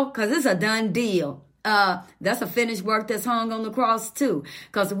 y'all, because it's a done deal. That's a finished work that's hung on the cross too.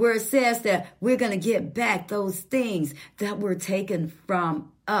 Because the word says that we're going to get back those things that were taken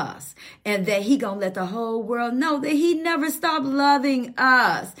from us, and that he gonna let the whole world know that he never stopped loving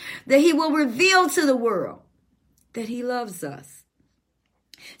us, that he will reveal to the world that he loves us.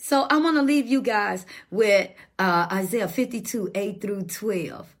 So I'm going to leave you guys with Isaiah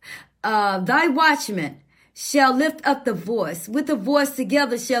 52:8-12. Thy watchmen shall lift up the voice. With the voice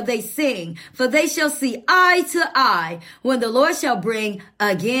together shall they sing, for they shall see eye to eye when the Lord shall bring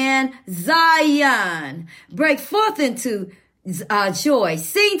again Zion. Break forth into joy.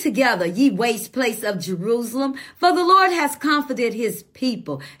 Sing together, ye waste place of Jerusalem, for the Lord has comforted his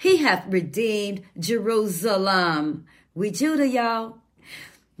people. He hath redeemed Jerusalem. We Judah, y'all.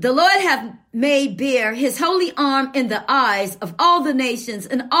 The Lord hath made bare his holy arm in the eyes of all the nations,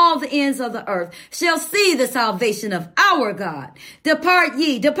 and all the ends of the earth shall see the salvation of our God. Depart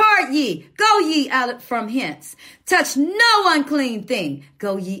ye, go ye out from hence. Touch no unclean thing.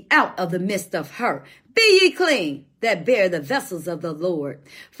 Go ye out of the midst of her. Be ye clean that bear the vessels of the Lord.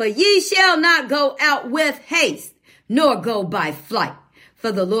 For ye shall not go out with haste, nor go by flight.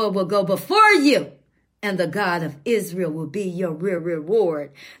 For the Lord will go before you, and the God of Israel will be your real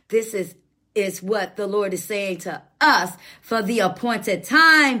reward. This is what the Lord is saying to us for the appointed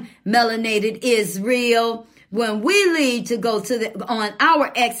time, melanated Israel. When we leave to go on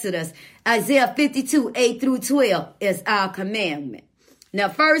our Exodus, Isaiah 52:8-12 is our commandment. Now,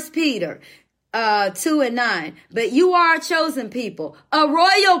 1 Peter 2:9. But you are a chosen people, a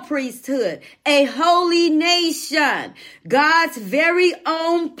royal priesthood, a holy nation, God's very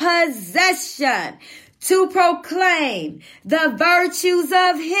own possession, to proclaim the virtues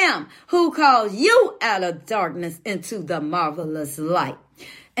of him who called you out of darkness into the marvelous light.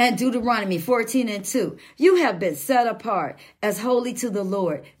 And Deuteronomy 14:2. You have been set apart as holy to the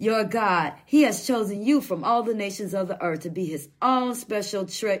Lord, your God. He has chosen you from all the nations of the earth to be his own special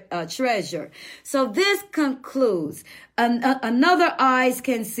treasure. So this concludes another Eyes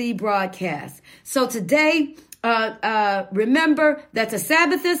Can See broadcast. So today, remember that the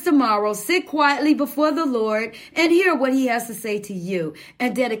Sabbath is tomorrow. Sit quietly before the Lord and hear what he has to say to you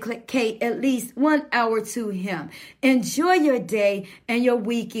and dedicate at least 1 hour to him. Enjoy your day and your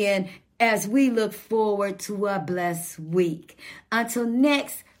weekend as we look forward to a blessed week. Until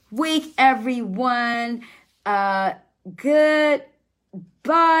next week, everyone, goodbye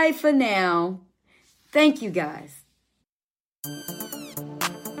for now. Thank you, guys.